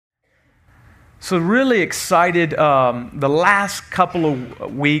So really excited. The last couple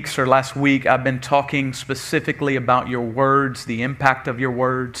of weeks or last week, I've been talking specifically about your words, the impact of your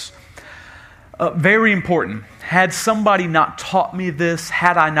words. Very important. Had somebody not taught me this,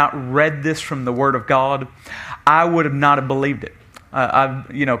 had I not read this from the Word of God, I would have not have believed it.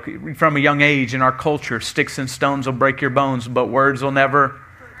 From a young age in our culture, sticks and stones will break your bones, but words will never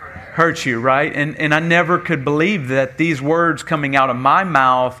hurt you, right? And I never could believe that these words coming out of my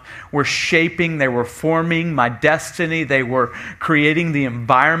mouth were shaping, they were forming my destiny, they were creating the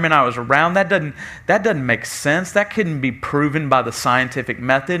environment I was around. That doesn't make sense. That couldn't be proven by the scientific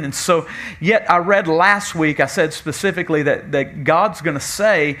method. And so, yet I read last week, I said specifically that God's going to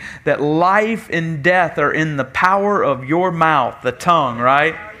say that life and death are in the power of your mouth, the tongue,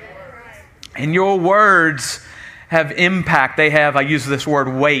 right? And your words have impact. They have, I use this word,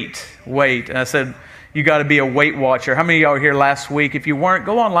 weight. And I said, you got to be a Weight Watcher. How many of y'all were here last week? If you weren't,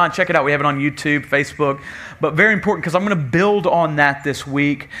 go online, check it out. We have it on YouTube, Facebook. But very important, because I'm going to build on that this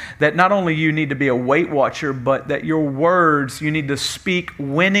week, that not only you need to be a Weight Watcher, but that your words, you need to speak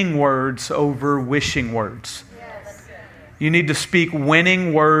winning words over wishing words. You need to speak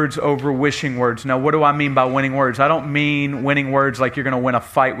winning words over wishing words. Now, what do I mean by winning words? I don't mean winning words like you're going to win a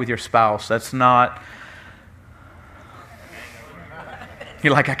fight with your spouse. That's not...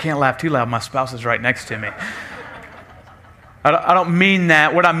 You're like, I can't laugh too loud. My spouse is right next to me. I don't mean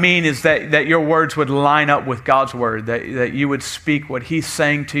that. What I mean is that your words would line up with God's word, that you would speak what He's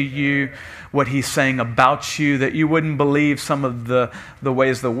saying to you, what He's saying about you, that you wouldn't believe some of the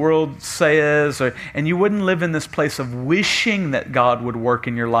ways the world says, and you wouldn't live in this place of wishing that God would work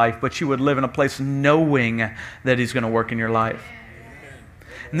in your life, but you would live in a place knowing that He's going to work in your life.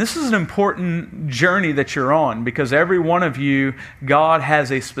 And this is an important journey that you're on, because every one of you, God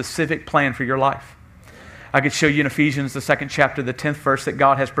has a specific plan for your life. I could show you in Ephesians, the 2nd chapter, the 10th verse, that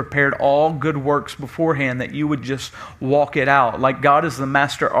God has prepared all good works beforehand, that you would just walk it out. Like God is the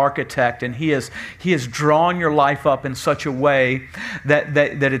master architect, and He has drawn your life up in such a way that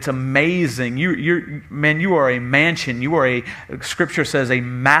it's amazing. You are a mansion. You are Scripture says, a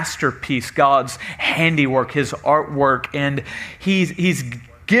masterpiece, God's handiwork, His artwork, and He's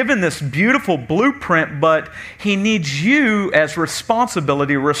given this beautiful blueprint, but He needs you as response of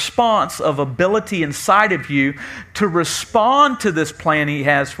ability inside of you to respond to this plan He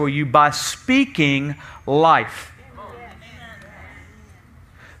has for you by speaking life.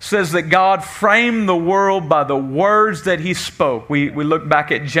 Says that God framed the world by the words that He spoke. We look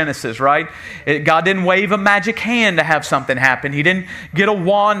back at Genesis, right? God didn't wave a magic hand to have something happen. He didn't get a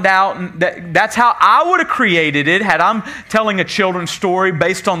wand out. And that's how I would have created it had I'm telling a children's story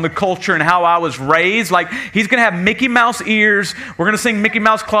based on the culture and how I was raised. Like, He's going to have Mickey Mouse ears. We're going to sing Mickey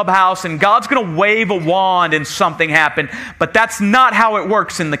Mouse Clubhouse, and God's going to wave a wand and something happen. But that's not how it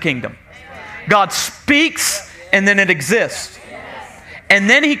works in the kingdom. God speaks and then it exists. And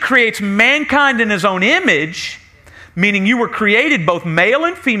then He creates mankind in His own image, meaning you were created both male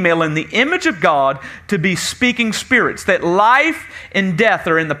and female in the image of God to be speaking spirits, that life and death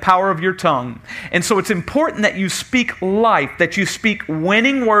are in the power of your tongue. And so it's important that you speak life, that you speak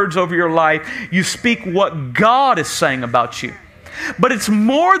winning words over your life. You speak what God is saying about you. But it's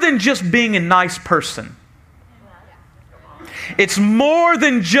more than just being a nice person. It's more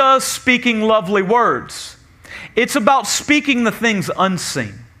than just speaking lovely words. It's about speaking the things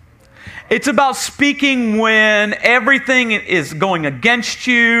unseen. It's about speaking when everything is going against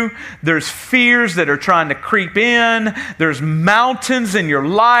you. There's fears that are trying to creep in. There's mountains in your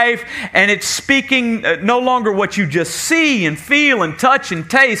life. And it's speaking no longer what you just see and feel and touch and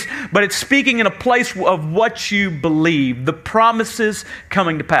taste, but it's speaking in a place of what you believe, the promises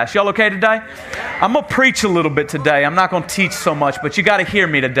coming to pass. Y'all okay today? I'm going to preach a little bit today. I'm not going to teach so much, but you got to hear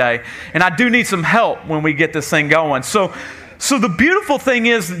me today. And I do need some help when we get this thing going. So the beautiful thing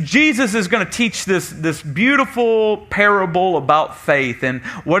is Jesus is going to teach this beautiful parable about faith and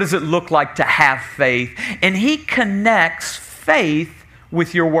what does it look like to have faith. And He connects faith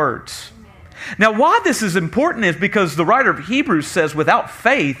with your words. Now, why this is important is because the writer of Hebrews says without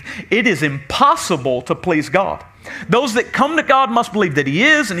faith, it is impossible to please God. Those that come to God must believe that He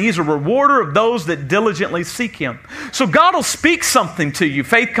is, and He's a rewarder of those that diligently seek Him. So God will speak something to you.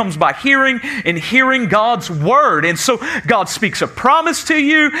 Faith comes by hearing, and hearing God's Word. And so God speaks a promise to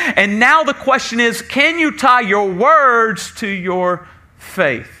you, and now the question is, can you tie your words to your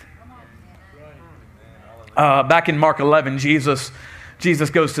faith? Back in Mark 11, Jesus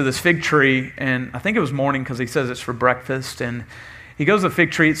goes to this fig tree, and I think it was morning because He says it's for breakfast, and He goes to the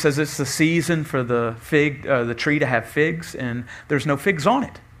fig tree. It says it's the season for the tree to have figs, and there's no figs on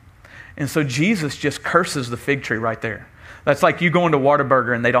it. And so Jesus just curses the fig tree right there. That's like you going to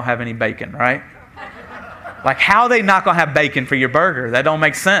Whataburger and they don't have any bacon, right? Like, how are they not going to have bacon for your burger? That don't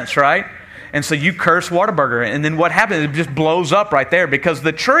make sense, right? And so you curse Whataburger, and then what happens? It just blows up right there, because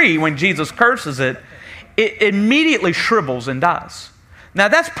the tree, when Jesus curses it, it immediately shrivels and dies. Now,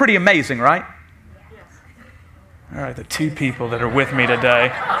 that's pretty amazing, right? All right, the two people that are with me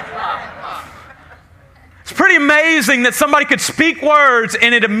today. It's pretty amazing that somebody could speak words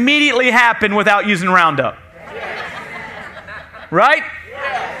and it immediately happened without using Roundup. Right?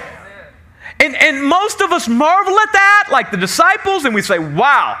 And most of us marvel at that, like the disciples, and we say,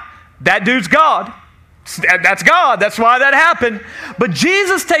 wow, that dude's God. That's God. That's why that happened. But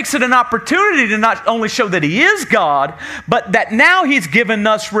Jesus takes it an opportunity to not only show that He is God, but that now He's given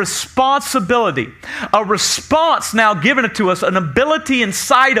us responsibility. A response now given to us, an ability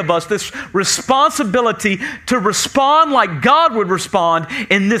inside of us, this responsibility to respond like God would respond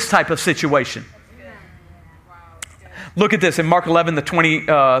in this type of situation. Look at this in Mark 11, the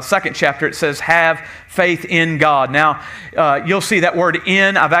 22nd chapter. It says, have faith in God. Now, you'll see that word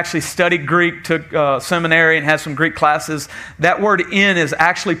in. I've actually studied Greek, took seminary and had some Greek classes. That word in is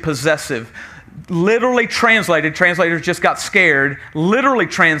actually possessive. Literally translated, translators just got scared. Literally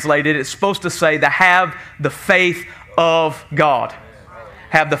translated, it's supposed to say to have the faith of God.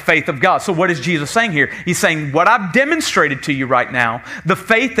 Have the faith of God. So what is Jesus saying here? He's saying, what I've demonstrated to you right now, the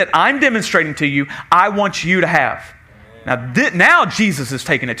faith that I'm demonstrating to you, I want you to have. Now Jesus is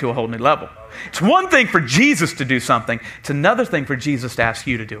taking it to a whole new level. It's one thing for Jesus to do something. It's another thing for Jesus to ask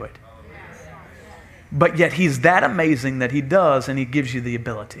you to do it. But yet He's that amazing that He does, and He gives you the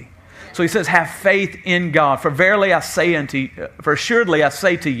ability. So He says, have faith in God. For verily I say unto you, for assuredly I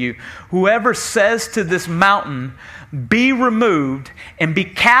say to you, whoever says to this mountain, be removed and be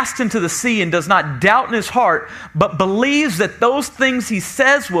cast into the sea, and does not doubt in his heart, but believes that those things he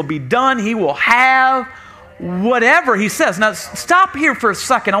says will be done, he will have whatever he says. Now, stop here for a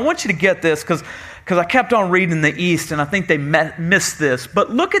second. I want you to get this, because I kept on reading the East, and I think they missed this.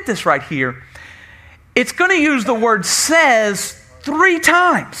 But look at this right here. It's going to use the word says 3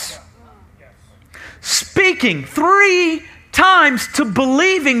 times. Speaking 3 times to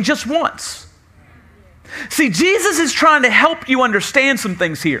believing just once. See, Jesus is trying to help you understand some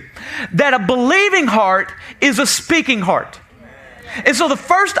things here. That a believing heart is a speaking heart. And so the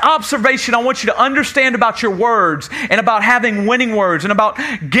first observation I want you to understand about your words and about having winning words and about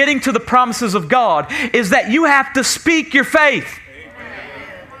getting to the promises of God is that you have to speak your faith.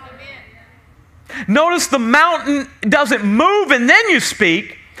 Amen. Notice the mountain doesn't move and then you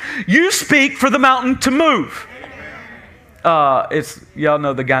speak. You speak for the mountain to move. Y'all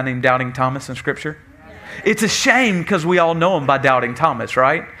know the guy named Doubting Thomas in Scripture? It's a shame because we all know him by Doubting Thomas,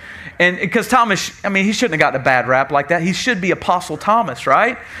 right? And because Thomas, he shouldn't have gotten a bad rap like that. He should be Apostle Thomas,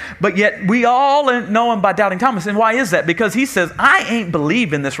 right? But yet we all know him by Doubting Thomas. And why is that? Because he says, I ain't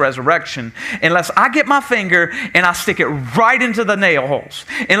believe in this resurrection unless I get my finger and I stick it right into the nail holes.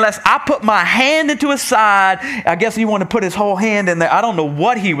 Unless I put my hand into his side. I guess he wanted to put his whole hand in there. I don't know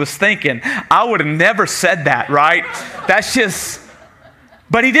what he was thinking. I would have never said that, right? That's just...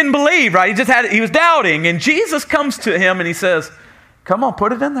 But he didn't believe, right? He was doubting. And Jesus comes to him and he says, come on,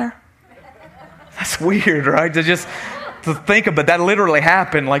 put it in there. That's weird, right? To think of it, that literally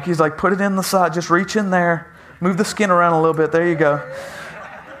happened. Like he's like, put it in the side, just reach in there. Move the skin around a little bit. There you go.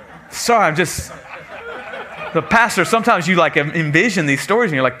 Sorry, the pastor, sometimes you like envision these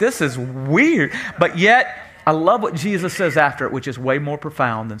stories and you're like, this is weird. But yet, I love what Jesus says after it, which is way more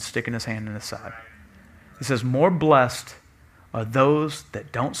profound than sticking his hand in his side. He says, more blessed are those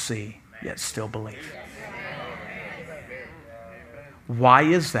that don't see, yet still believe. Why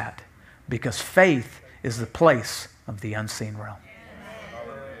is that? Because faith is the place of the unseen realm.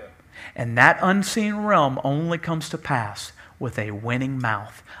 And that unseen realm only comes to pass with a winning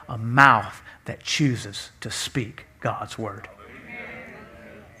mouth, a mouth that chooses to speak God's word.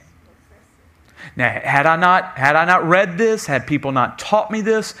 Now, had I not read this, had people not taught me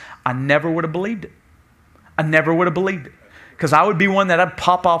this, I never would have believed it. I never would have believed it. Because I would be one that I'd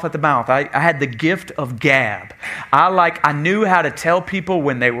pop off at the mouth. I had the gift of gab. I knew how to tell people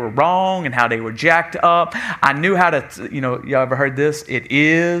when they were wrong and how they were jacked up. I knew how to, you ever heard this? It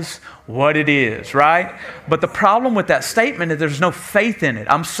is what it is, right? But the problem with that statement is there's no faith in it.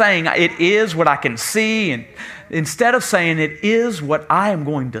 I'm saying it is what I can see, and instead of saying it is what I am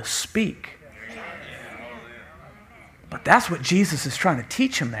going to speak. But that's what Jesus is trying to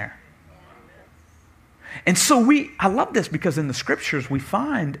teach him there. And so I love this because in the Scriptures we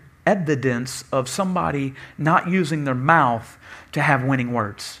find evidence of somebody not using their mouth to have winning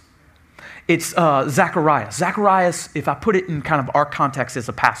words. It's Zacharias. Zacharias, if I put it in kind of our context, is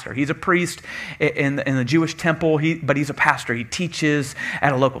a pastor. He's a priest in the Jewish temple, but he's a pastor. He teaches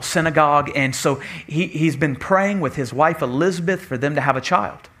at a local synagogue. And so he's been praying with his wife Elizabeth for them to have a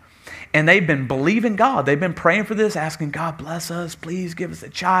child. And they've been believing God. They've been praying for this, asking God, bless us, please give us a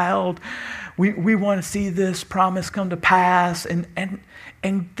child. We want to see this promise come to pass. And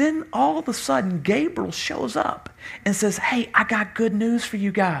then all of a sudden, Gabriel shows up and says, hey, I got good news for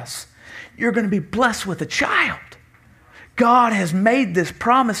you guys. You're going to be blessed with a child. God has made this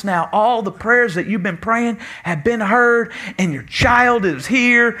promise now. All the prayers that you've been praying have been heard, and your child is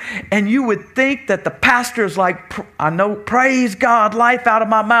here. And you would think that the pastor is like, I know, praise God, life out of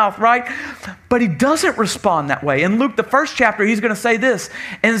my mouth, right? But he doesn't respond that way. In Luke, the first chapter, he's going to say this.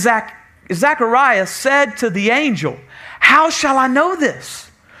 And Zacharias said to the angel, how shall I know this?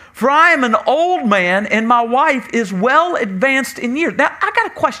 For I am an old man, and my wife is well advanced in years. Now, I got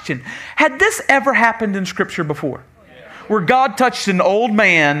a question. Had this ever happened in Scripture before? Where God touched an old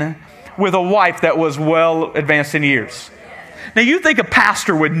man with a wife that was well advanced in years. Now you think a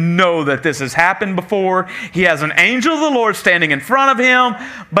pastor would know that this has happened before. He has an angel of the Lord standing in front of him,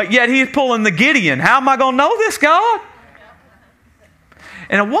 but yet he's pulling the Gideon. How am I going to know this, God?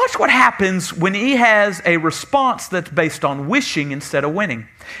 And watch what happens when he has a response that's based on wishing instead of winning.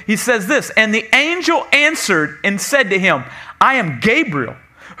 He says this, and the angel answered and said to him, I am Gabriel,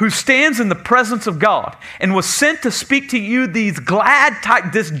 who stands in the presence of God and was sent to speak to you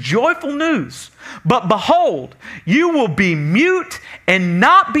this joyful news. But behold, you will be mute and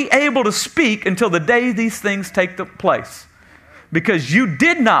not be able to speak until the day these things take place, because you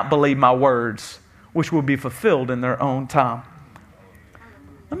did not believe my words, which will be fulfilled in their own time.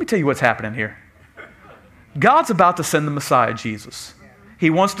 Let me tell you what's happening here. God's about to send the Messiah, Jesus. He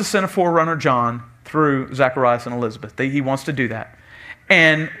wants to send a forerunner, John, through Zacharias and Elizabeth. He wants to do that.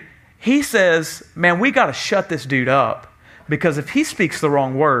 And he says, man, we got to shut this dude up, because if he speaks the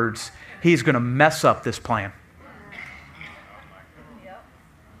wrong words, he's going to mess up this plan.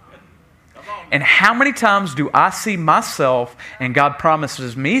 And how many times do I see myself and God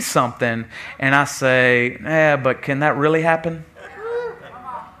promises me something and I say, but can that really happen?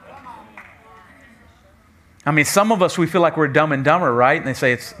 I mean, some of us, we feel like we're Dumb and Dumber, right? And they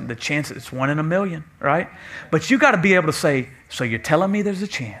say it's 1 in a million, right? But you got to be able to say, so you're telling me there's a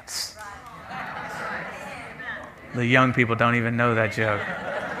chance. The young people don't even know that joke.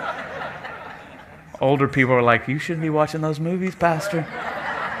 Older people are like, you shouldn't be watching those movies, Pastor.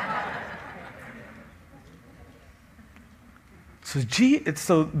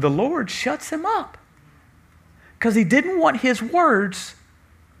 So the Lord shuts him up because he didn't want his words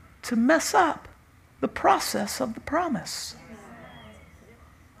to mess up the process of the promise.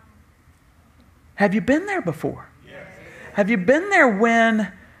 Have you been there before? Yes. Have you been there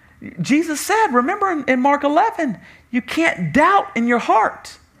when Jesus said, remember in Mark 11, you can't doubt in your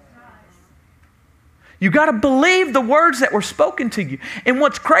heart. You got to believe the words that were spoken to you. And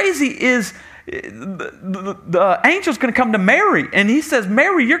what's crazy is the angel's going to come to Mary, and he says,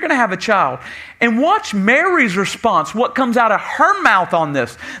 Mary, you're going to have a child. And watch Mary's response, what comes out of her mouth on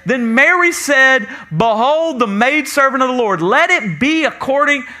this. Then Mary said, behold, the maidservant of the Lord, let it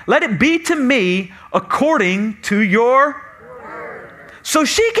be to me according to your word. So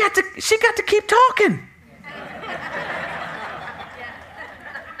she got to keep talking.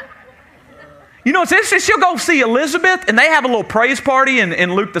 You know, it's interesting. She'll go see Elizabeth, and they have a little praise party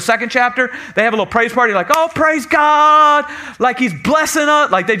in Luke, the 2nd chapter. They have a little praise party like, oh, praise God. Like he's blessing us.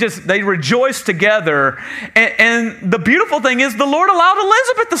 Like they rejoice together. And the beautiful thing is the Lord allowed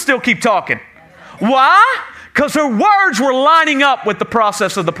Elizabeth to still keep talking. Why? Because her words were lining up with the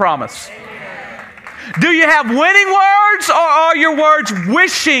process of the promise. Do you have winning words, or are your words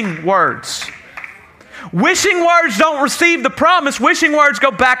wishing words? Wishing words don't receive the promise. Wishing words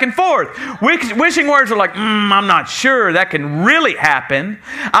go back and forth. Wishing words are like, I'm not sure that can really happen.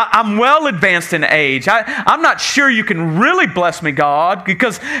 I'm well advanced in age. I'm not sure you can really bless me, God,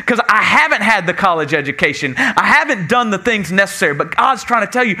 because I haven't had the college education. I haven't done the things necessary. But God's trying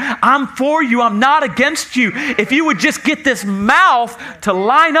to tell you, I'm for you. I'm not against you. If you would just get this mouth to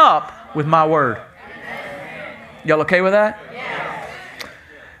line up with my word. Y'all okay with that? Yeah.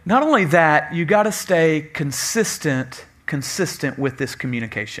 Not only that, you got to stay consistent with this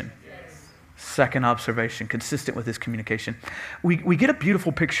communication. Yes. Second observation, consistent with this communication. We get a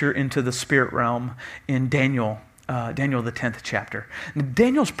beautiful picture into the spirit realm in Daniel Daniel, the 10th chapter. Now,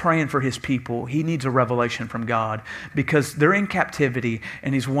 Daniel's praying for his people. He needs a revelation from God because they're in captivity,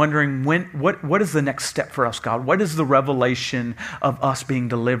 and he's wondering, what is the next step for us, God? What is the revelation of us being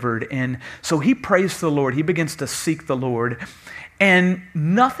delivered? And so he prays to the Lord. He begins to seek the Lord, and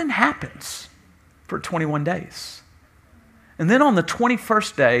nothing happens for 21 days. And then on the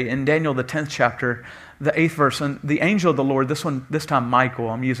 21st day in Daniel, the 10th chapter, the 8th verse, and the angel of the Lord, this time Michael,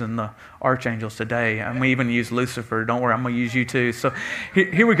 I'm using the archangels today. I'm going to even use Lucifer. Don't worry, I'm going to use you too. So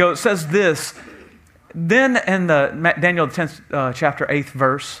here we go. It says this. Then in the Daniel, the 10th chapter, 8th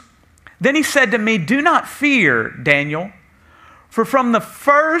verse, then he said to me, do not fear, Daniel, for from the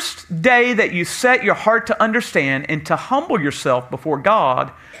first day that you set your heart to understand and to humble yourself before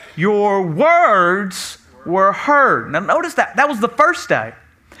God, your words were heard. Now notice that. That was the first day.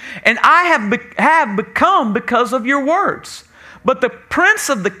 And I have become because of your words. But the prince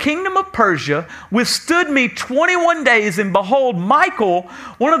of the kingdom of Persia withstood me 21 days, and behold, Michael,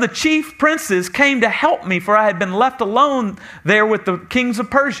 one of the chief princes, came to help me, for I had been left alone there with the kings of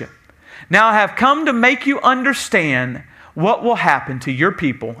Persia. Now I have come to make you understand what will happen to your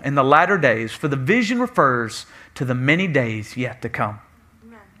people in the latter days, for the vision refers to the many days yet to come.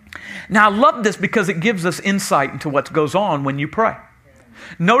 Amen. Now I love this because it gives us insight into what goes on when you pray.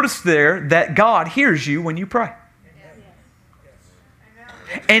 Notice there that God hears you when you pray.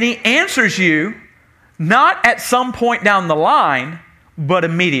 And He answers you not at some point down the line, but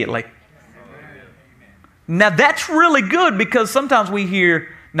immediately. Now that's really good because sometimes we hear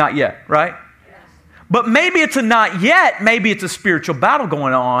not yet, right? But maybe it's a not yet, maybe it's a spiritual battle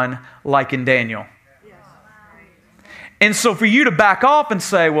going on like in Daniel. And so for you to back off and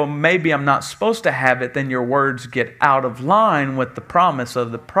say, well, maybe I'm not supposed to have it, then your words get out of line with the promise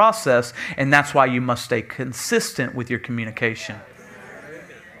of the process, and that's why you must stay consistent with your communication.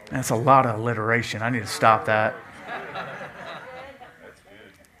 That's a lot of alliteration. I need to stop that.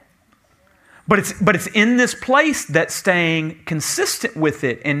 But it's in this place that staying consistent with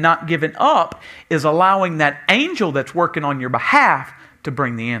it and not giving up is allowing that angel that's working on your behalf to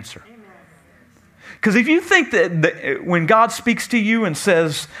bring the answer. Because if you think that when God speaks to you and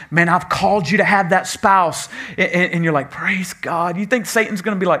says, man, I've called you to have that spouse, and you're like, praise God, you think Satan's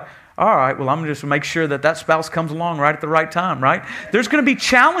going to be like, all right, well, I'm going to just make sure that spouse comes along right at the right time, right? There's going to be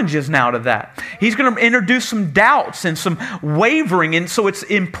challenges now to that. He's going to introduce some doubts and some wavering, and so it's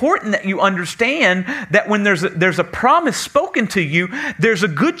important that you understand that when there's a promise spoken to you, there's a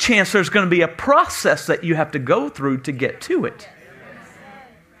good chance there's going to be a process that you have to go through to get to it.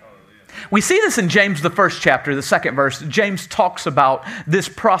 We see this in James, the first chapter, the second verse. James talks about this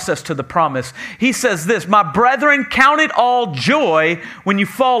process to the promise. He says this, my brethren, count it all joy when you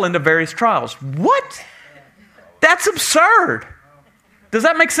fall into various trials. What? That's absurd. Does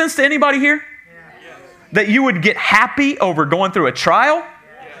that make sense to anybody here? Yes. That you would get happy over going through a trial?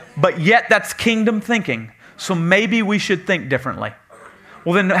 Yes. But yet that's kingdom thinking. So maybe we should think differently.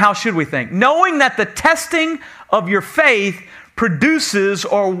 Well, then how should we think? Knowing that the testing of your faith produces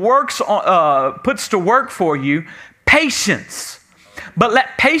or puts to work for you patience. But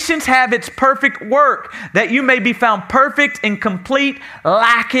let patience have its perfect work, that you may be found perfect and complete,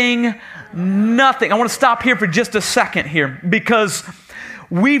 lacking nothing. I want to stop here for just a second here, because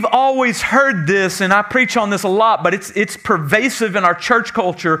we've always heard this, and I preach on this a lot, but it's pervasive in our church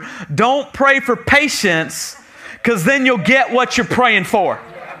culture. Don't pray for patience, because then you'll get what you're praying for.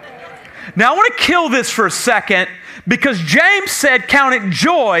 Now I want to kill this for a second, because James said, count it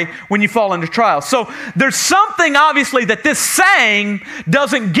joy when you fall into trials. So there's something obviously that this saying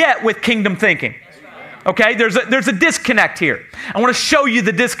doesn't get with kingdom thinking. Okay, there's a disconnect here. I want to show you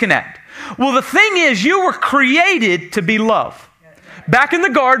the disconnect. Well, the thing is, you were created to be love. Back in the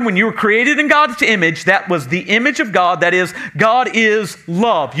garden, when you were created in God's image, that was the image of God. That is, God is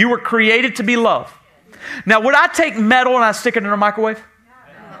love. You were created to be love. Now, would I take metal and I stick it in a microwave?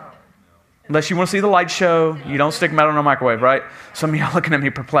 Unless you want to see the light show, you don't stick metal in a microwave, right? Some of y'all looking at me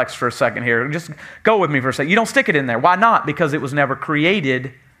perplexed for a second here. Just go with me for a second. You don't stick it in there. Why not? Because it was never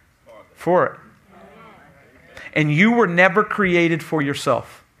created for it. And you were never created for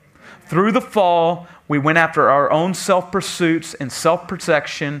yourself. Through the fall, we went after our own self-pursuits and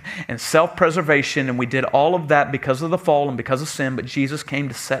self-protection and self-preservation, and we did all of that because of the fall and because of sin, but Jesus came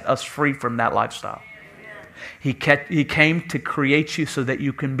to set us free from that lifestyle. He came to create you so that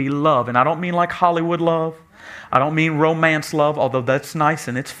you can be loved. And I don't mean like Hollywood love. I don't mean romance love, although that's nice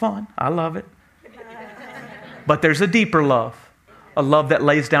and it's fun. I love it. But there's a deeper love. A love that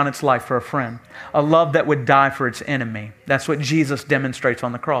lays down its life for a friend. A love that would die for its enemy. That's what Jesus demonstrates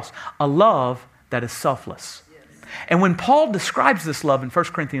on the cross. A love that is selfless. And when Paul describes this love in 1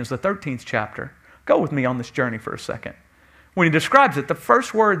 Corinthians, the 13th chapter, Go with me on this journey for a second. When he describes it, the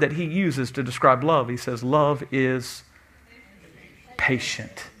first word that he uses to describe love, he says, love is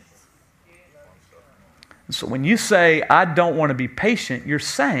patient. And so when you say, I don't want to be patient, you're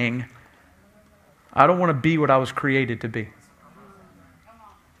saying, I don't want to be what I was created to be.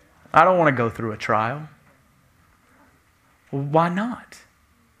 I don't want to go through a trial. Well, why not?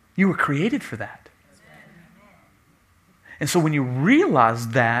 You were created for that. And so when you realize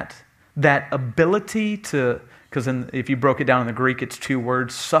that ability to, because if you broke it down in the Greek, it's 2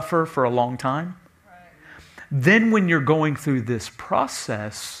 words, suffer for a long time. Then when you're going through this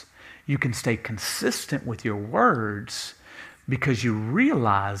process, you can stay consistent with your words because you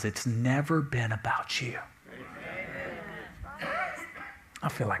realize it's never been about you. I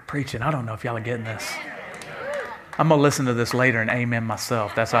feel like preaching. I don't know if y'all are getting this. I'm going to listen to this later and amen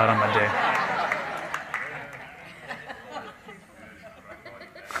myself. That's what I'm going to do.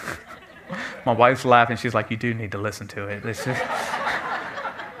 My wife's laughing. She's like, you do need to listen to it. It's just...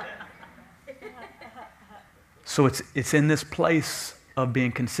 So it's in this place of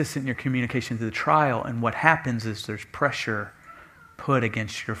being consistent in your communication through the trial, and what happens is there's pressure put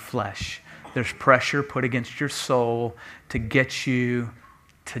against your flesh. There's pressure put against your soul to get you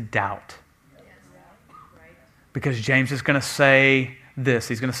to doubt. Because James is going to say this.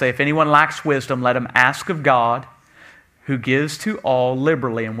 He's going to say, if anyone lacks wisdom, let him ask of God, who gives to all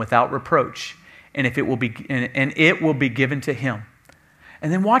liberally and without reproach, and it will be given to him.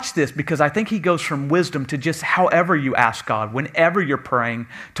 And then watch this, because I think he goes from wisdom to just however you ask God, whenever you're praying,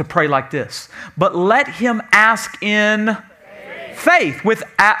 to pray like this. But let him ask in faith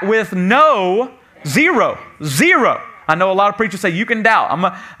with no, zero. I know a lot of preachers say you can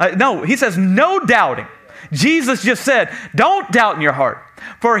doubt. No, he says no doubting. Jesus just said, don't doubt in your heart.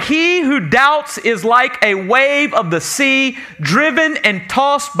 For he who doubts is like a wave of the sea, driven and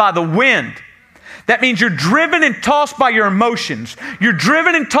tossed by the wind. That means you're driven and tossed by your emotions. You're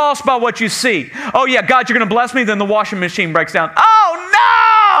driven and tossed by what you see. Oh yeah, God, you're going to bless me. Then the washing machine breaks down.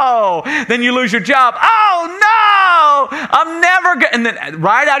 Oh no! Then you lose your job. Oh no! I'm never going, and then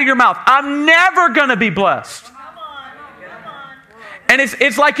right out of your mouth, I'm never going to be blessed. And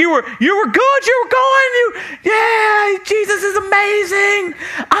it's like you were good, you were going, yeah, Jesus is amazing.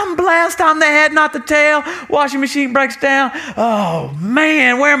 I'm blessed, I'm the head, not the tail. Washing machine breaks down. Oh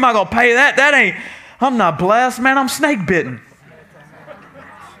man, where am I going to pay that? I'm not blessed, man, I'm snake bitten.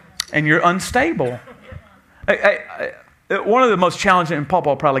 And you're unstable. One of the most challenging, and Papa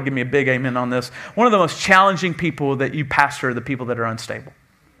will probably give me a big amen on this, one of the most challenging people that you pastor are the people that are unstable.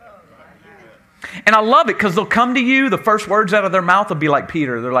 And I love it because they'll come to you, the first words out of their mouth will be like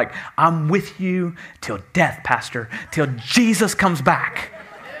Peter. They're like, I'm with you till death, Pastor, till Jesus comes back.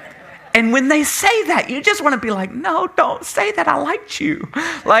 And when they say that, you just want to be like, no, don't say that. I liked you.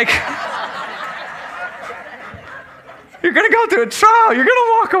 Like, you're going to go through a trial. You're going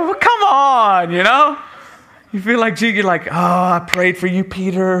to walk away. Come on, you know? You feel like, you're like, oh, I prayed for you,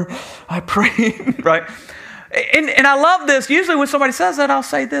 Peter. I prayed, right? And I love this. Usually when somebody says that, I'll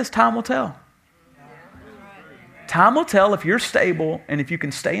say this, time will tell. Time will tell if you're stable and if you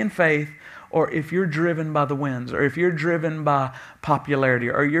can stay in faith, or if you're driven by the winds, or if you're driven by popularity,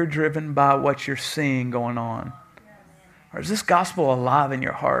 or you're driven by what you're seeing going on. Or is this gospel alive in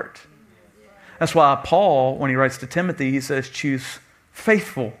your heart? That's why Paul, when he writes to Timothy, he says, choose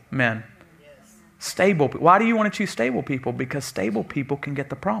faithful men. Stable. Why do you want to choose stable people? Because stable people can get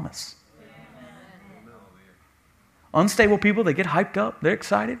the promise. Unstable people, they get hyped up. They're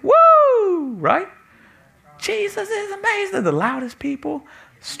excited. Woo! Right? Jesus is amazing. They're the loudest people.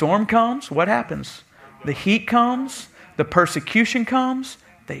 Storm comes. What happens? The heat comes. The persecution comes.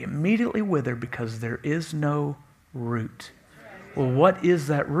 They immediately wither because there is no root. Well, what is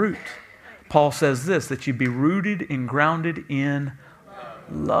that root? Paul says this, that you be rooted and grounded in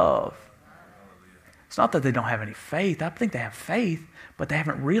love. It's not that they don't have any faith. I think they have faith, but they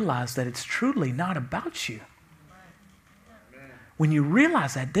haven't realized that it's truly not about you. When you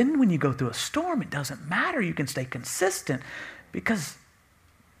realize that, then when you go through a storm, it doesn't matter. You can stay consistent because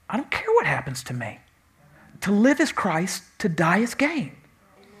I don't care what happens to me. To live is Christ, to die is gain.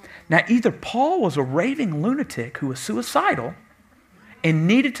 Now, either Paul was a raving lunatic who was suicidal and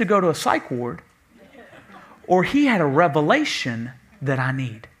needed to go to a psych ward, or he had a revelation that I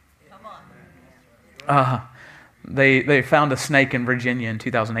need. They found a snake in Virginia in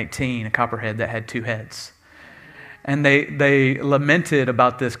 2018, a copperhead that had 2 heads. And they lamented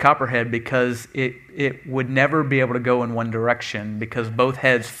about this copperhead because it would never be able to go in one direction because both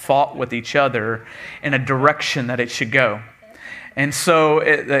heads fought with each other in a direction that it should go. And so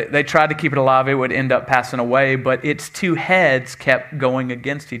they tried to keep it alive. It would end up passing away, but its two heads kept going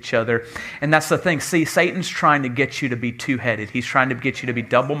against each other. And that's the thing. See, Satan's trying to get you to be two-headed. He's trying to get you to be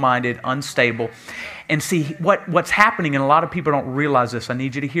double-minded, unstable. And see, what's happening, and a lot of people don't realize this. I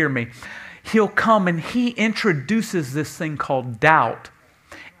need you to hear me. He'll come and he introduces this thing called doubt.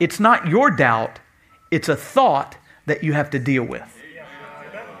 It's not your doubt. It's a thought that you have to deal with.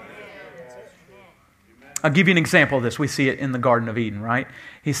 I'll give you an example of this. We see it in the Garden of Eden, right?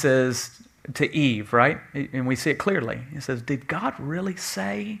 He says to Eve, right? And we see it clearly. He says, did God really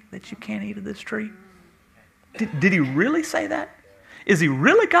say that you can't eat of this tree? Did he really say that? Is he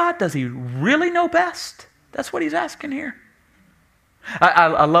really God? Does he really know best? That's what he's asking here.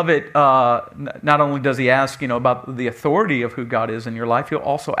 I love it. Not only does he ask, about the authority of who God is in your life, he'll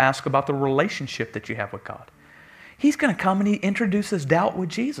also ask about the relationship that you have with God. He's going to come and he introduces doubt with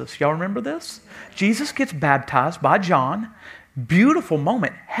Jesus. Y'all remember this? Jesus gets baptized by John. Beautiful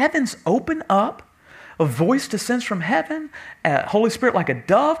moment. Heavens open up. A voice descends from heaven. Holy Spirit like a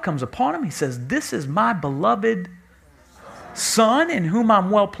dove comes upon him. He says, this is my beloved Son in whom I'm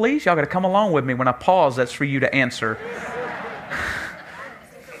well pleased. Y'all got to come along with me. When I pause, that's for you to answer.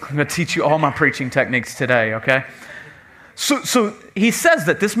 I'm going to teach you all my preaching techniques today, okay? So he says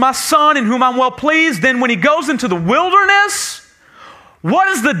that this is my Son in whom I'm well pleased. Then when he goes into the wilderness, what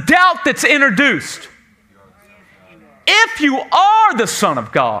is the doubt that's introduced? If you are the Son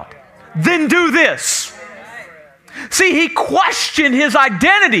of God, then do this. See, he questioned his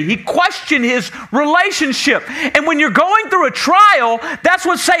identity. He questioned his relationship. And when you're going through a trial, that's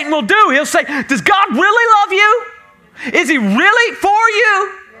what Satan will do. He'll say, does God really love you? Is he really for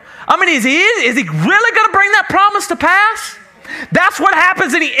you? I mean, is he really going to bring that promise to pass? That's what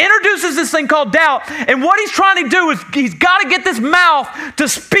happens, and he introduces this thing called doubt. And what he's trying to do is he's got to get this mouth to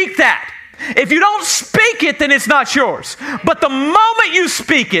speak that. If you don't speak it, then it's not yours. But the moment you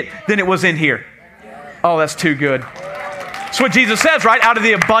speak it, then it was in here. Oh, that's too good. That's what Jesus says, right? Out of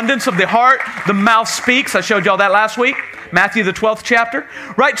the abundance of the heart, the mouth speaks. I showed y'all that last week. Matthew, the 12th chapter.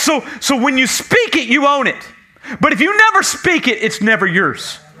 Right? So when you speak it, you own it. But if you never speak it, it's never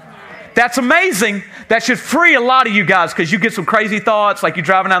yours. That's amazing. That should free a lot of you guys because you get some crazy thoughts like you're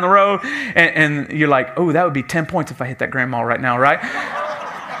driving down the road and you're like, oh, that would be 10 points if I hit that grandma right now, right?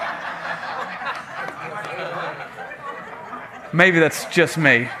 Maybe that's just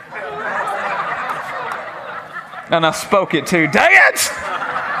me. And I spoke it too. Dang it!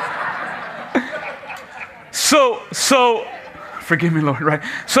 So, forgive me, Lord, right?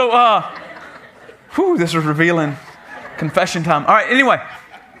 So, this is revealing confession time. All right, anyway.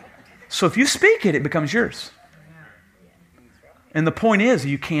 So if you speak it, it becomes yours. And the point is,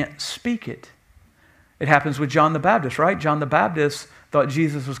 you can't speak it. It happens with John the Baptist, right? John the Baptist thought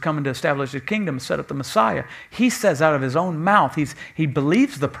Jesus was coming to establish his kingdom and set up the Messiah. He says out of his own mouth, he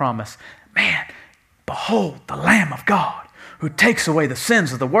believes the promise. Man, behold the Lamb of God who takes away the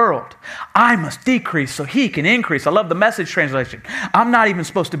sins of the world. I must decrease so he can increase. I love the Message translation. I'm not even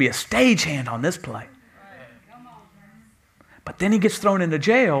supposed to be a stagehand on this play. But then he gets thrown into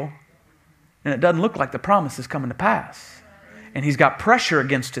jail, and it doesn't look like the promise is coming to pass. And he's got pressure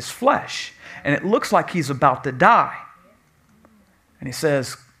against his flesh. And it looks like he's about to die. And he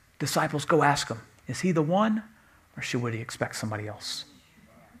says, disciples, go ask him, is he the one? Or should we expect somebody else?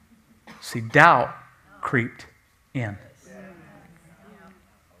 See, doubt creeped in.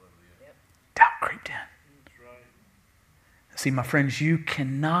 Doubt creeped in. See, my friends, you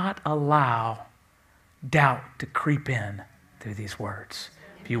cannot allow doubt to creep in through these words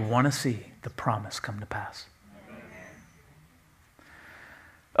if you want to see the promise come to pass.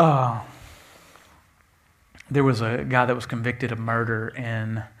 There was a guy that was convicted of murder,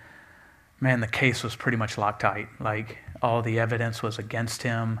 and man, the case was pretty much locked tight. Like, all the evidence was against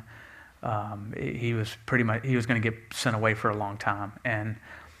him. He was going to get sent away for a long time. And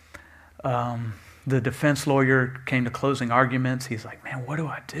the defense lawyer came to closing arguments. He's like, man, what do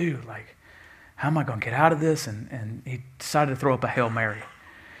I do? Like, how am I going to get out of this? And he decided to throw up a Hail Mary.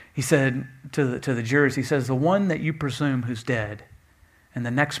 He said to the jurors, he says, the one that you presume who's dead, and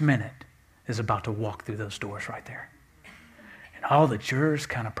the next minute is about to walk through those doors right there. And all the jurors,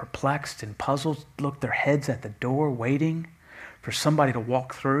 kind of perplexed and puzzled, looked their heads at the door waiting for somebody to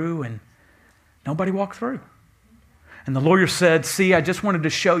walk through, and nobody walked through. And the lawyer said, see, I just wanted to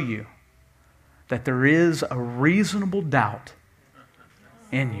show you that there is a reasonable doubt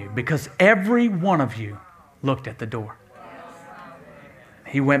in you because every one of you looked at the door.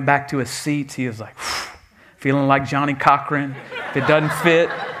 He went back to his seats. He was like, feeling like Johnny Cochran. If it doesn't fit,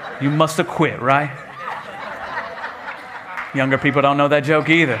 you must have quit, right? Younger people don't know that joke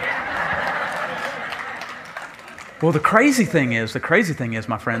either. Well, the crazy thing is,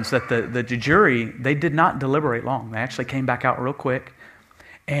 my friends, that the jury, they did not deliberate long. They actually came back out real quick.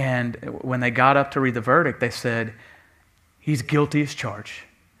 And when they got up to read the verdict, they said, he's guilty as charged.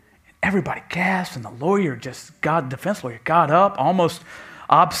 And everybody gasped, and the defense lawyer got up, almost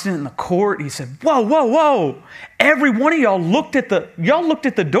obstinate in the court. He said, whoa, whoa, whoa. Every one of y'all looked at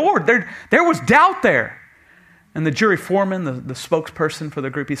the door. There was doubt there. And the jury foreman, the spokesperson for the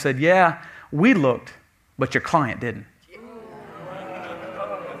group, he said, yeah, we looked, but your client didn't.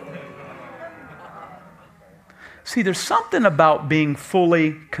 See, there's something about being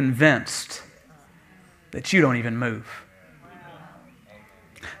fully convinced that you don't even move.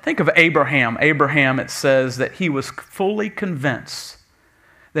 Think of Abraham. Abraham, it says that he was fully convinced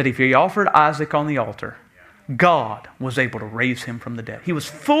that if he offered Isaac on the altar, God was able to raise him from the dead. He was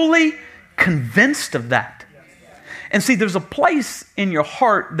fully convinced of that. And see, there's a place in your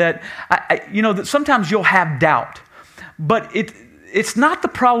heart that, that sometimes you'll have doubt. But it's not the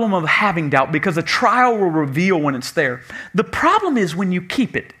problem of having doubt, because a trial will reveal when it's there. The problem is when you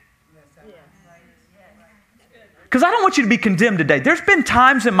keep it. Because I don't want you to be condemned today. There's been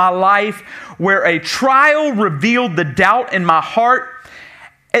times in my life where a trial revealed the doubt in my heart.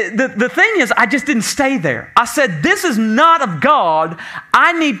 The thing is, I just didn't stay there. I said, this is not of God.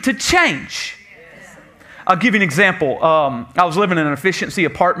 I need to change. I'll give you an example. I was living in an efficiency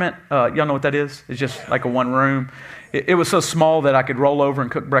apartment. Y'all know what that is? It's just like a one room. It was so small that I could roll over and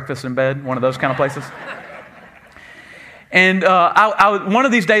cook breakfast in bed, one of those kind of places. And one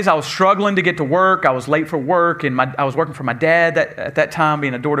of these days I was struggling to get to work. I was late for work, and I was working for my dad at that time,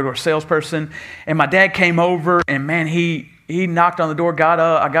 being a door-to-door salesperson. And my dad came over, and man, he knocked on the door,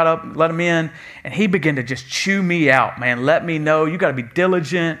 I got up, let him in, and he began to just chew me out, man. Let me know, you got to be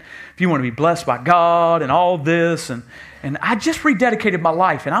diligent if you want to be blessed by God and all this. And I just rededicated my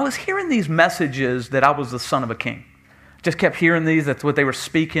life, and I was hearing these messages that I was the son of a king. Just kept hearing these. That's what they were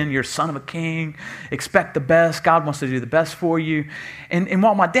speaking. You're son of a king. Expect the best. God wants to do the best for you. And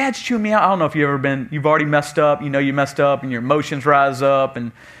while my dad's chewing me out, I don't know if you've already messed up. You know you messed up, and your emotions rise up,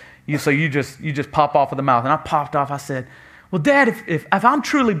 and you just pop off of the mouth. And I popped off. I said, well, Dad, if I'm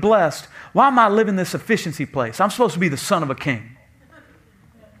truly blessed, why am I living this efficiency place? I'm supposed to be the son of a king.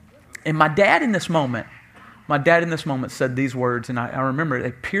 And my dad in this moment said these words, and I remember it.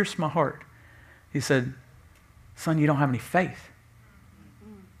 They pierced my heart. He said, son, you don't have any faith.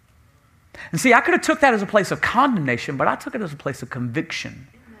 And see, I could have took that as a place of condemnation, but I took it as a place of conviction.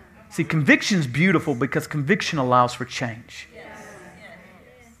 See, conviction's beautiful because conviction allows for change.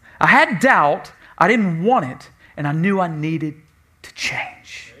 I had doubt, I didn't want it, and I knew I needed to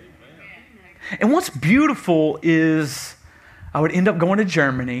change. And what's beautiful is I would end up going to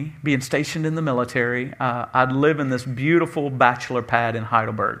Germany, being stationed in the military. I'd live in this beautiful bachelor pad in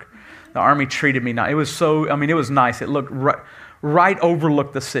Heidelberg. The Army treated me nice. It was nice. It looked right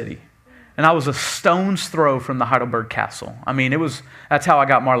overlooked the city. And I was a stone's throw from the Heidelberg Castle. That's how I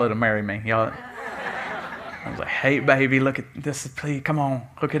got Marla to marry me. Y'all. I was like, hey, baby, look at this. Please, come on,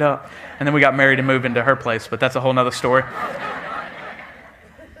 hook it up. And then we got married and moved into her place, but that's a whole nother story.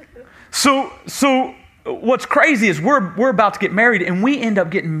 So what's crazy is we're about to get married, and we end up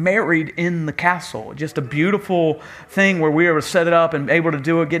getting married in the castle. Just a beautiful thing where we were set it up and able to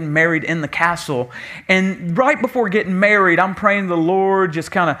do it, getting married in the castle. And right before getting married, I'm praying to the Lord, just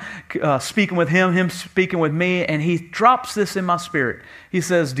kind of speaking with him speaking with me, and he drops this in my spirit. He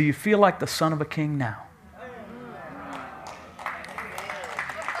says, do you feel like the son of a king now?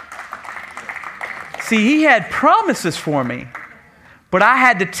 See, he had promises for me. But I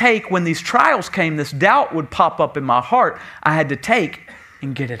had to take, when these trials came, this doubt would pop up in my heart. I had to take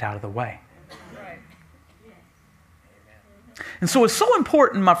and get it out of the way. And so it's so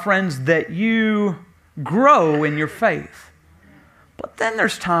important, my friends, that you grow in your faith. But then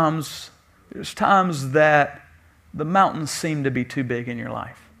there's times that the mountains seem to be too big in your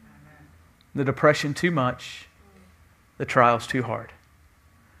life. The depression too much, the trials too hard.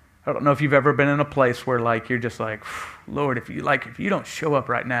 I don't know if you've ever been in a place where you're just like, Lord, if you don't show up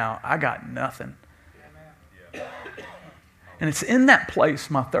right now, I got nothing. And it's in that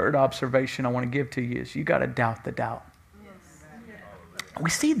place, my third observation I want to give to you is you got to doubt the doubt. We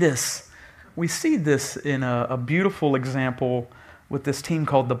see this in a beautiful example with this team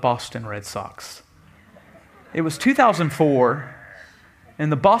called the Boston Red Sox. It was 2004,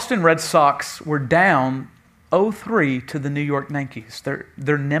 and the Boston Red Sox were down 0-3 to the New York Yankees,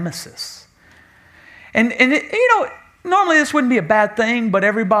 their nemesis. And normally this wouldn't be a bad thing, but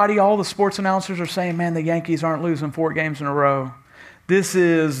all the sports announcers are saying, man, the Yankees aren't losing 4 games in a row. This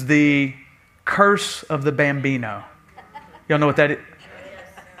is the curse of the Bambino. Y'all know what that is?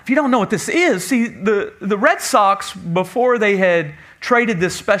 If you don't know what this is, see, the Red Sox, before they had traded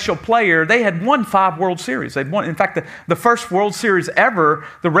this special player, they had won 5 World Series. They'd won, in fact, the first World Series ever,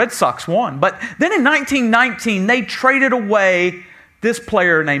 the Red Sox won. But then in 1919, they traded away this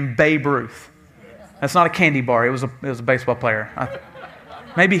player named Babe Ruth. That's not a candy bar. It was a baseball player.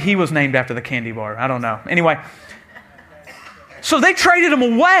 Maybe he was named after the candy bar. I don't know. Anyway, so they traded him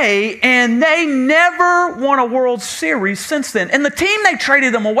away, and they never won a World Series since then. And the team they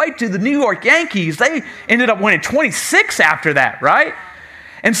traded him away to, the New York Yankees, they ended up winning 26 after that, right?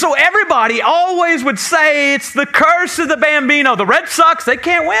 And so everybody always would say, it's the curse of the Bambino. The Red Sox, they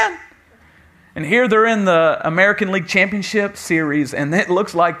can't win. And here they're in the American League Championship Series, and it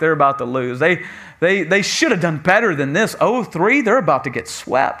looks like they're about to lose. They should have done better than this. 0-3, they're about to get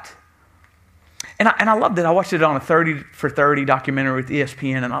swept. And I loved it. I watched it on a 30 for 30 documentary with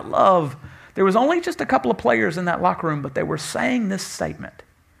ESPN, and there was only just a couple of players in that locker room, but they were saying this statement: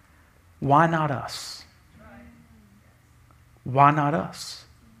 why not us? Why not us?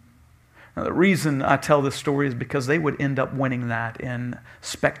 Now, the reason I tell this story is because they would end up winning that in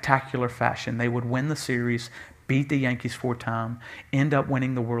spectacular fashion. They would win the series, beat the Yankees 4 times, end up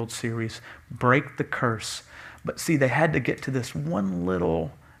winning the World Series, break the curse. But see, they had to get to this one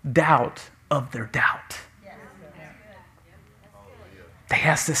little doubt of their doubt. They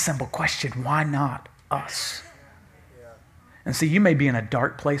asked this simple question: why not us? And see, you may be in a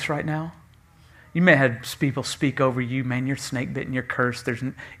dark place right now. You may have had people speak over you, man, you're snake bitten, you're cursed.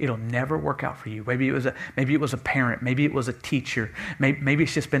 It'll never work out for you. Maybe it was a parent, maybe it was a teacher, maybe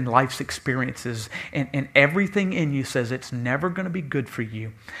it's just been life's experiences, and everything in you says it's never going to be good for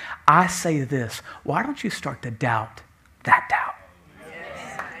you. I say this: why don't you start to doubt that doubt?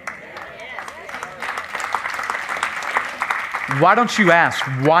 Why don't you ask,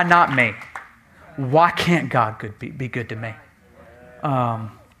 why not me? Why can't God be good to me?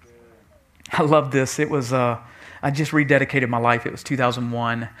 I love this. It was, I just rededicated my life. It was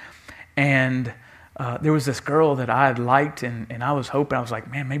 2001. And there was this girl that I had liked, and I was hoping, I was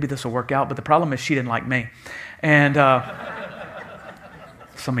like, man, maybe this will work out. But the problem is she didn't like me. And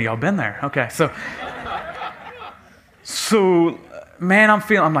some of y'all been there. Okay, so man,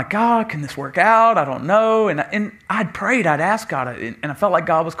 I'm like, God, can this work out? I don't know. And I'd prayed, I'd asked God, and I felt like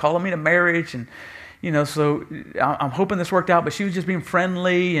God was calling me to marriage. And, so I'm hoping this worked out, but she was just being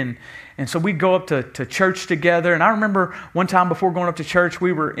friendly. And so we'd go up to church together. And I remember one time before going up to church,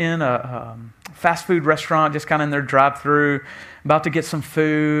 we were in a fast food restaurant, just kind of in their drive-through, about to get some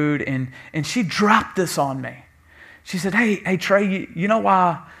food. And she dropped this on me. She said, hey, Trey, you know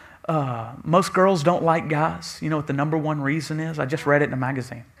why most girls don't like guys? You know what the number one reason is? I just read it in a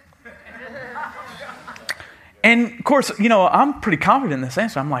magazine. And of course, I'm pretty confident in this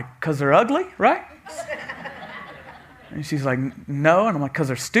answer. I'm like, because they're ugly, right? And she's like, no. And I'm like, because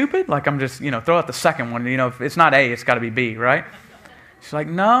they're stupid? Like, I'm just, throw out the second one. If it's not A, it's got to be B, right? She's like,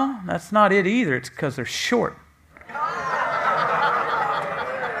 no, that's not it either. It's because they're short.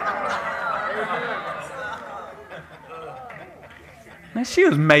 Now, she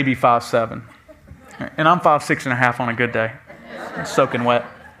was maybe 5'7", and I'm 5'6.5" on a good day. I'm soaking wet.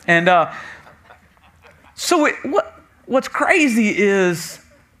 And so what's crazy is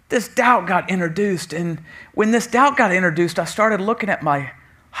this doubt got introduced. And when this doubt got introduced, I started looking at my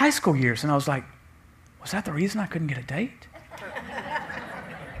high school years, and I was like, was that the reason I couldn't get a date?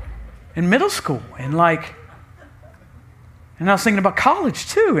 In middle school, and I was thinking about college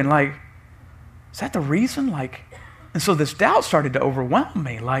too, and is that the reason? And so this doubt started to overwhelm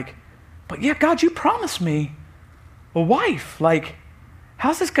me. But yeah, God, you promised me a wife.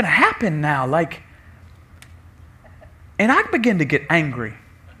 How's this going to happen now? And I began to get angry.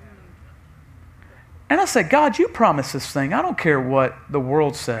 And I said, God, you promised this thing. I don't care what the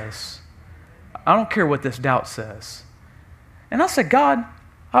world says. I don't care what this doubt says. And I said, God,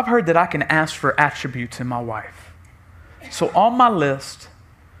 I've heard that I can ask for attributes in my wife. So on my list,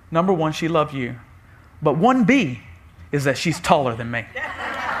 number 1, she loved you. But 1B is that she's taller than me.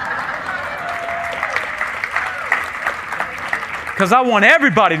 Because I want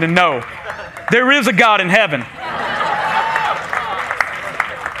everybody to know there is a God in heaven.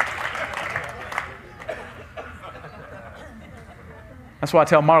 That's why I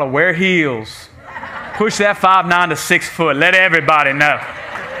tell Marla, wear heels. Push that 5'9" to 6 foot. Let everybody know.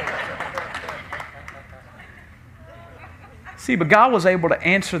 See, but God was able to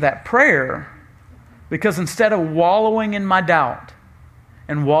answer that prayer because instead of wallowing in my doubt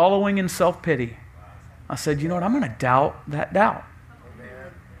and wallowing in self-pity, I said, you know what, I'm going to doubt that doubt.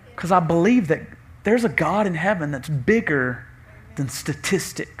 Because I believe that there's a God in heaven that's bigger than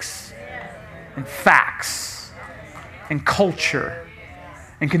statistics and facts and culture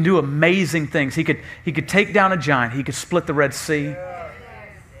and can do amazing things. He could take down a giant. He could split the Red Sea.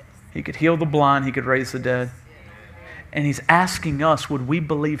 He could heal the blind. He could raise the dead. And He's asking us, would we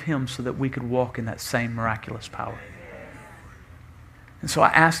believe Him so that we could walk in that same miraculous power? And so I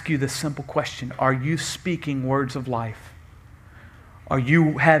ask you this simple question. Are you speaking words of life? Are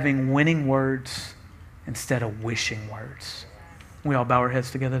you having winning words instead of wishing words? We all bow our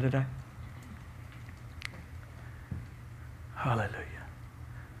heads together today. Hallelujah.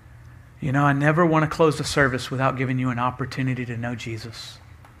 You know, I never want to close the service without giving you an opportunity to know Jesus.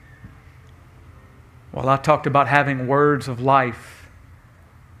 While I talked about having words of life,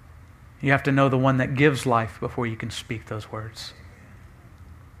 you have to know the one that gives life before you can speak those words.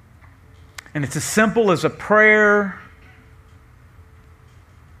 And it's as simple as a prayer,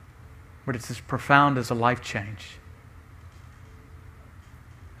 but it's as profound as a life change.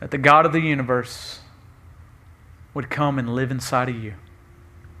 That the God of the universe would come and live inside of you.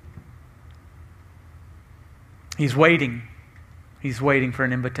 He's waiting. He's waiting for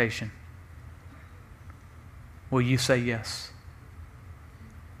an invitation. Will you say yes?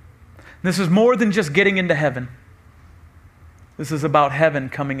 This is more than just getting into heaven. This is about heaven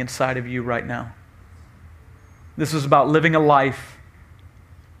coming inside of you right now. This is about living a life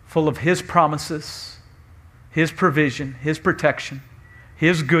full of His promises, His provision, His protection,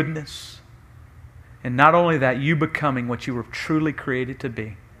 His goodness. And not only that, you becoming what you were truly created to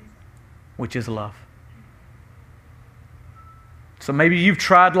be, which is love. So maybe you've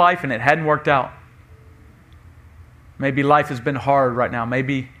tried life and it hadn't worked out. Maybe life has been hard right now.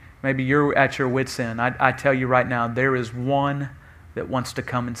 Maybe you're at your wit's end. I tell you right now, there is one that wants to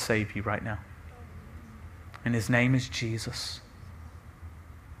come and save you right now. And His name is Jesus.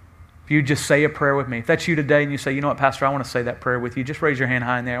 If you just say a prayer with me, if that's you today and you say, you know what, Pastor, I want to say that prayer with you, just raise your hand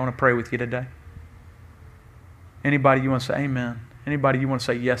high in there. I want to pray with you today. Anybody you want to say amen? Anybody you want to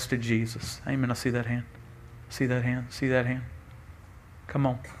say yes to Jesus? Amen. I see that hand. See that hand. See that hand. Come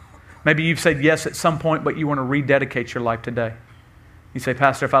on. Maybe you've said yes at some point, but you want to rededicate your life today. You say,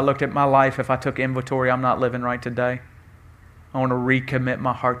 Pastor, if I looked at my life, if I took inventory, I'm not living right today. I want to recommit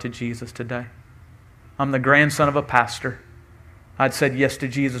my heart to Jesus today. I'm the grandson of a pastor. I'd said yes to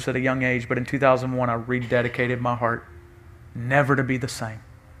Jesus at a young age, but in 2001, I rededicated my heart, never to be the same.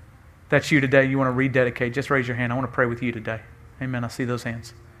 If that's you today, you want to rededicate, just raise your hand. I want to pray with you today. Amen. I see those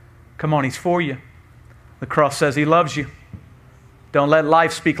hands. Come on, He's for you. The cross says He loves you. Don't let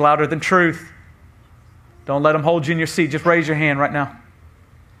life speak louder than truth. Don't let them hold you in your seat. Just raise your hand right now.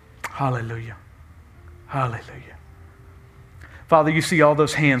 Hallelujah. Hallelujah. Father, you see all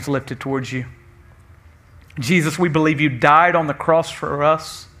those hands lifted towards you. Jesus, we believe you died on the cross for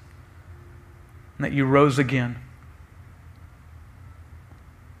us and that you rose again.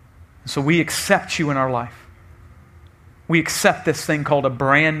 So we accept you in our life. We accept this thing called a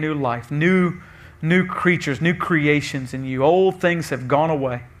brand new life, new creatures, new creations in you. Old things have gone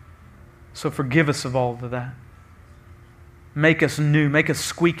away. So forgive us of all of that. Make us new. Make us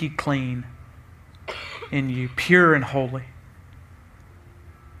squeaky clean in you, pure and holy.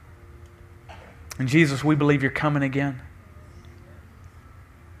 And Jesus, we believe you're coming again.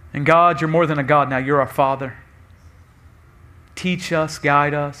 And God, you're more than a God now. You're our Father. Teach us,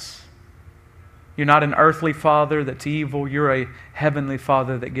 guide us. You're not an earthly father that's evil. You're a heavenly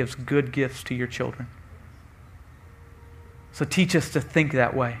Father that gives good gifts to your children. So teach us to think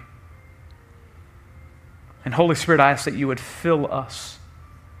that way. And Holy Spirit, I ask that you would fill us.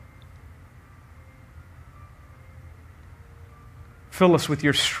 Fill us with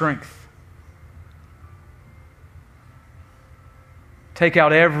your strength. Take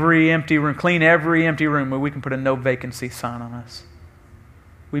out every empty room, clean every empty room where we can put a no vacancy sign on us.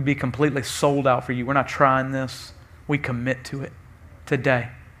 We'd be completely sold out for you. We're not trying this. We commit to it today.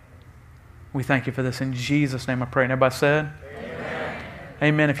 We thank you for this. In Jesus' name I pray. And everybody said? Amen.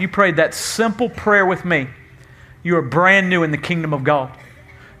 Amen. If you prayed that simple prayer with me, you are brand new in the kingdom of God.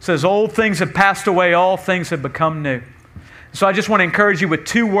 It says, old things have passed away, all things have become new. So I just want to encourage you with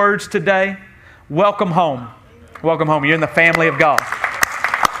 2 words today. Welcome home. Welcome home. You're in the family of God.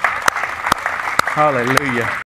 Hallelujah.